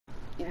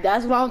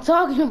That's what I'm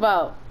talking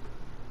about.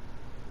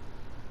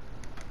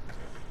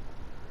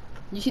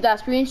 You see that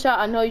screenshot?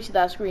 I know you see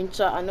that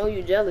screenshot. I know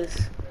you're jealous.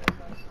 Yes,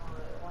 I saw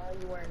it. Why are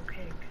you wearing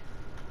pink?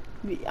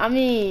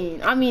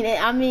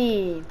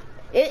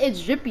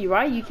 It's drippy,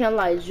 right? You can't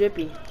lie, it's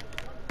drippy.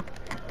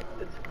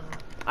 It's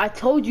not. I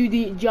told you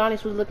the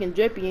Giannis was looking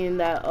drippy in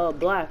that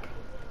black.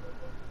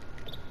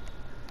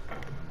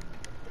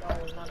 No,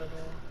 not at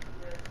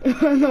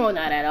all. No,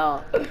 not at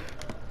all.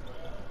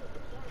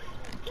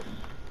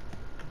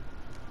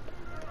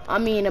 I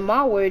mean, in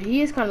my word,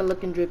 he is kind of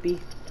looking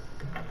drippy.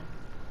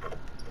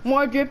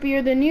 More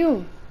drippier than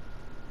you.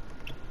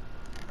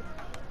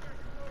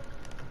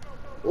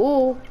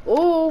 Ooh,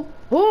 ooh,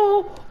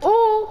 ooh,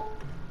 ooh.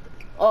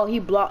 Oh, he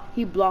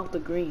blocked the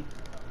green.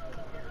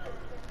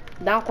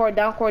 Down court,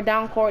 down court,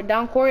 down court,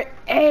 down court.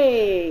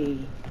 Hey.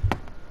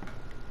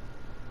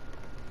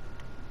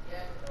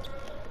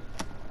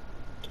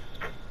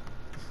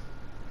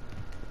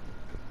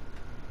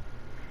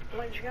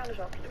 Like, you gotta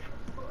drop it from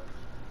the Bucks.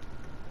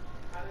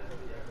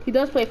 He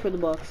does play for the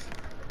Bucks.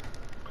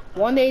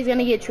 One day he's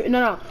gonna get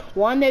no.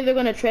 One day they're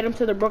gonna trade him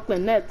to the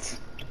Brooklyn Nets.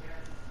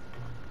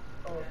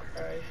 Oh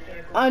Christ!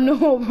 I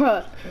know,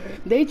 bro.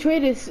 They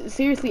traded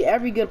seriously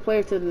every good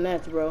player to the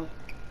Nets, bro.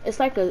 It's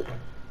like the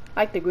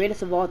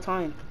greatest of all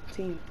time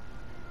team.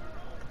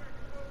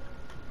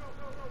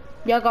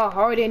 Y'all got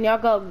Harden, y'all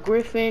got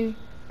Griffin,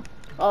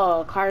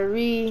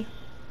 Kyrie,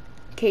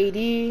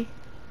 KD,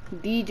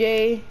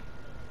 DJ,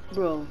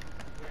 bro.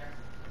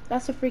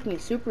 That's a freaking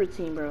super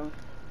team, bro.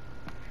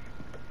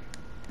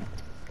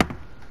 I'm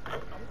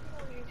going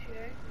on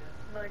GTA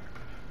in like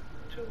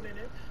 2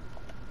 minutes.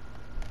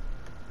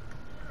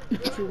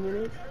 2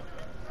 minutes.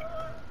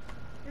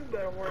 You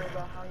better worry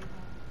about how you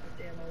gonna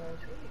damn my own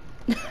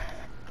team.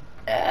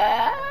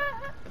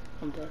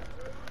 I'm dead.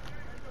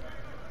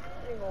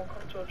 You ain't gonna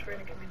come to a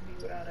training community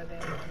without a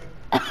damn team.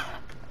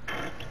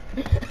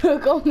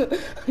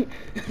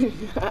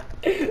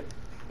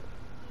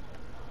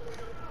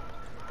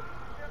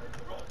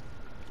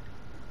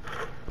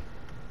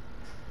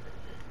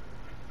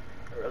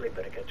 You really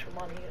better get your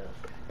money up.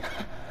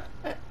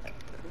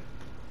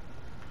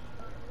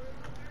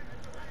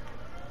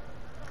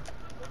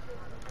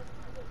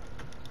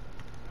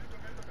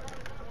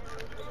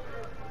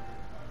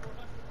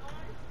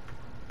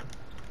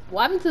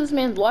 What happened to this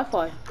man's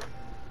Wi-Fi?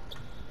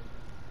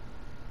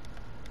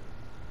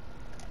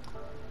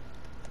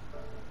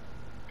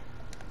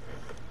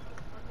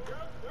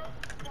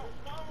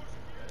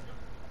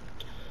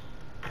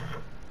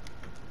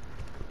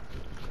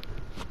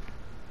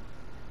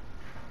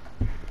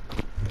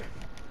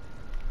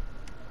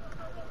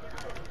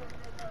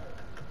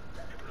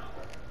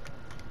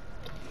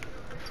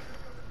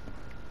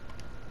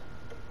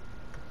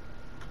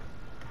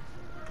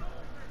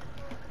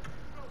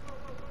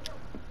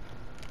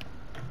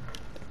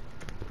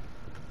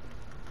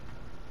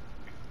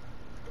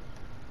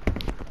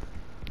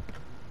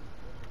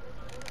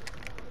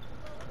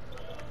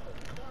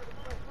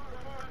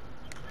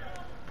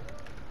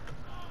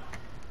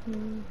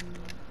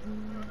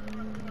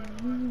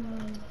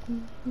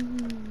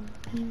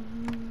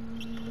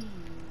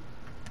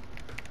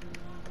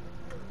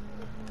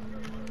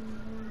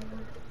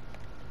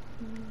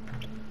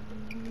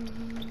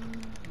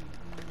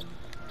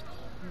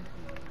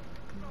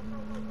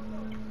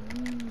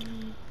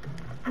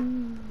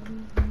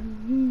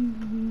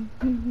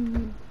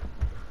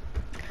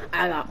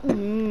 I got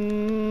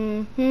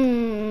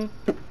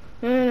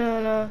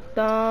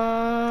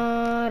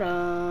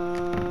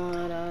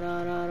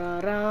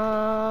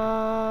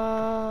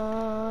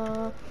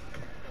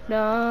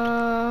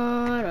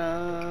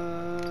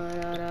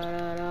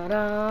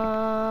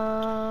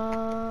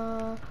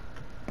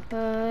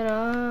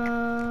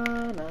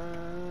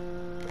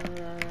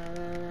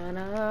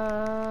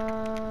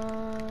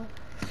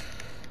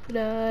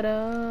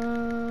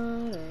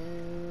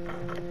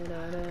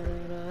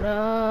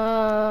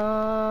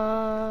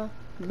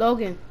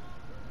Logan.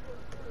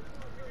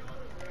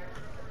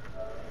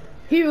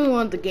 He really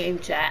wants the game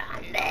chat.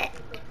 I'm mad.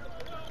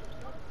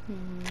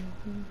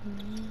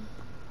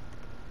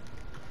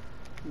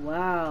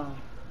 Wow.